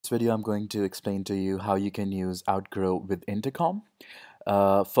This video, I'm going to explain to you how you can use Outgrow with Intercom.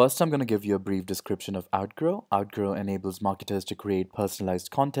 First, I'm going to give you a brief description of Outgrow. Outgrow enables marketers to create personalized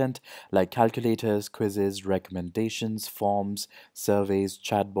content like calculators, quizzes, recommendations, forms, surveys,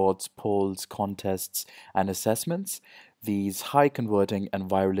 chatbots, polls, contests, and assessments. These high converting and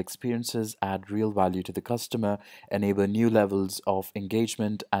viral experiences add real value to the customer, enable new levels of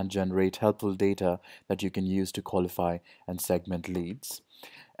engagement, and generate helpful data that you can use to qualify and segment leads.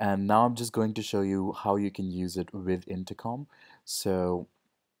 And now I'm just going to show you how you can use it with Intercom. So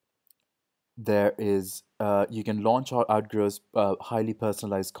you can launch or Outgrow's highly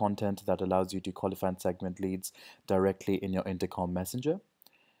personalized content that allows you to qualify and segment leads directly in your Intercom Messenger.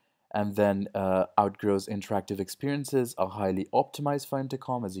 And then Outgrow's interactive experiences are highly optimized for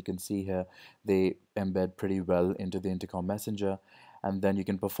Intercom. As you can see here, they embed pretty well into the Intercom Messenger. And then you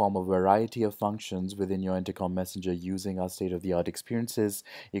can perform a variety of functions within your Intercom Messenger using our state-of-the-art experiences.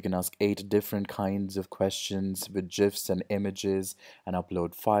 You can ask 8 different kinds of questions with GIFs and images and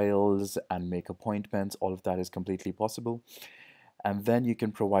upload files and make appointments. All of that is completely possible. And then you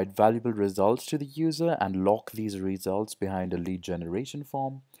can provide valuable results to the user and lock these results behind a lead generation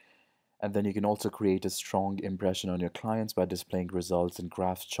form. And then you can also create a strong impression on your clients by displaying results in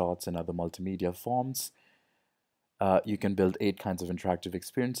graphs, charts, and other multimedia forms. You can build 8 kinds of interactive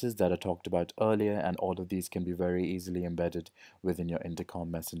experiences that I talked about earlier, and all of these can be very easily embedded within your Intercom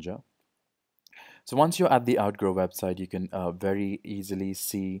Messenger. So once you're at the Outgrow website, you can very easily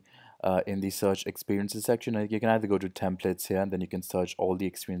see in the search experiences section, you can either go to templates here and then you can search all the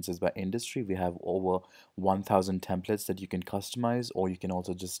experiences by industry. We have over 1,000 templates that you can customize, or you can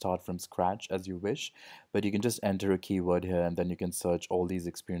also just start from scratch as you wish. But you can just enter a keyword here and then you can search all these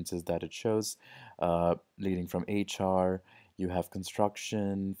experiences that it shows, leading from HR. You have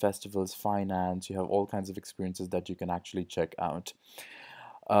construction, festivals, finance. You have all kinds of experiences that you can actually check out.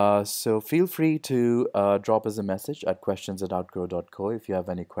 So feel free to drop us a message at questions@outgrow.co if you have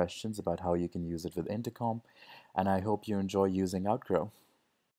any questions about how you can use it with Intercom. And I hope you enjoy using Outgrow.